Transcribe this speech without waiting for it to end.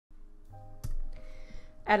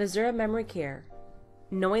At Azura Memory Care,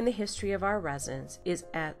 knowing the history of our residents is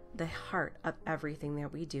at the heart of everything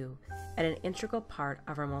that we do and an integral part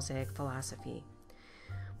of our MOSAIC philosophy.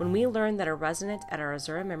 When we learned that a resident at our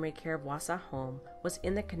Azura Memory Care of Wausau home was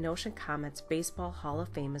in the Kenosha Comet's Baseball Hall of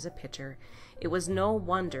Fame as a pitcher, it was no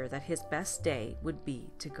wonder that his best day would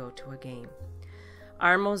be to go to a game.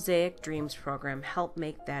 Our MOSAIC Dreams program helped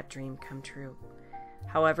make that dream come true.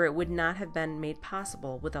 However, it would not have been made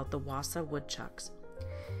possible without the Wausau Woodchucks.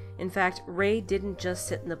 In fact, Ray didn't just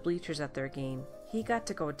sit in the bleachers at their game, he got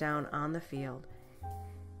to go down on the field.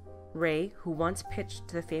 Ray, who once pitched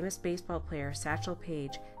to the famous baseball player Satchel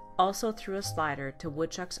Paige, also threw a slider to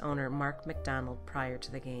Woodchucks owner Mark McDonald prior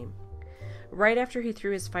to the game. Right after he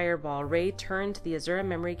threw his fireball, Ray turned to the Azura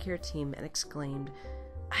Memory Care team and exclaimed,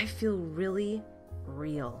 "I feel really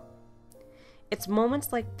real." It's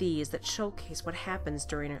moments like these that showcase what happens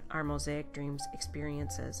during our MOSAIC Dreams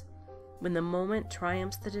experiences, when the moment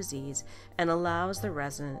triumphs the disease and allows the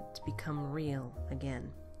resident to become real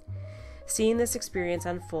again. Seeing this experience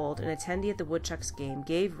unfold, an attendee at the Woodchucks game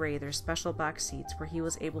gave Ray their special box seats where he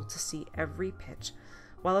was able to see every pitch,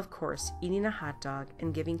 while of course eating a hot dog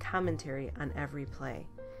and giving commentary on every play.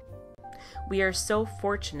 We are so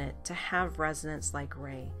fortunate to have residents like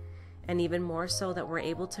Ray, and even more so that we're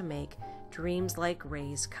able to make dreams like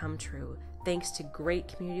Ray's come true thanks to great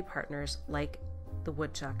community partners like the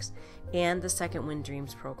Woodchucks and the Second Wind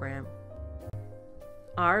Dreams program.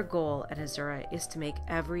 Our goal at Azura is to make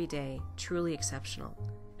every day truly exceptional,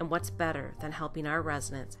 and what's better than helping our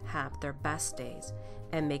residents have their best days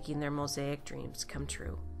and making their MOSAIC dreams come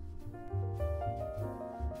true.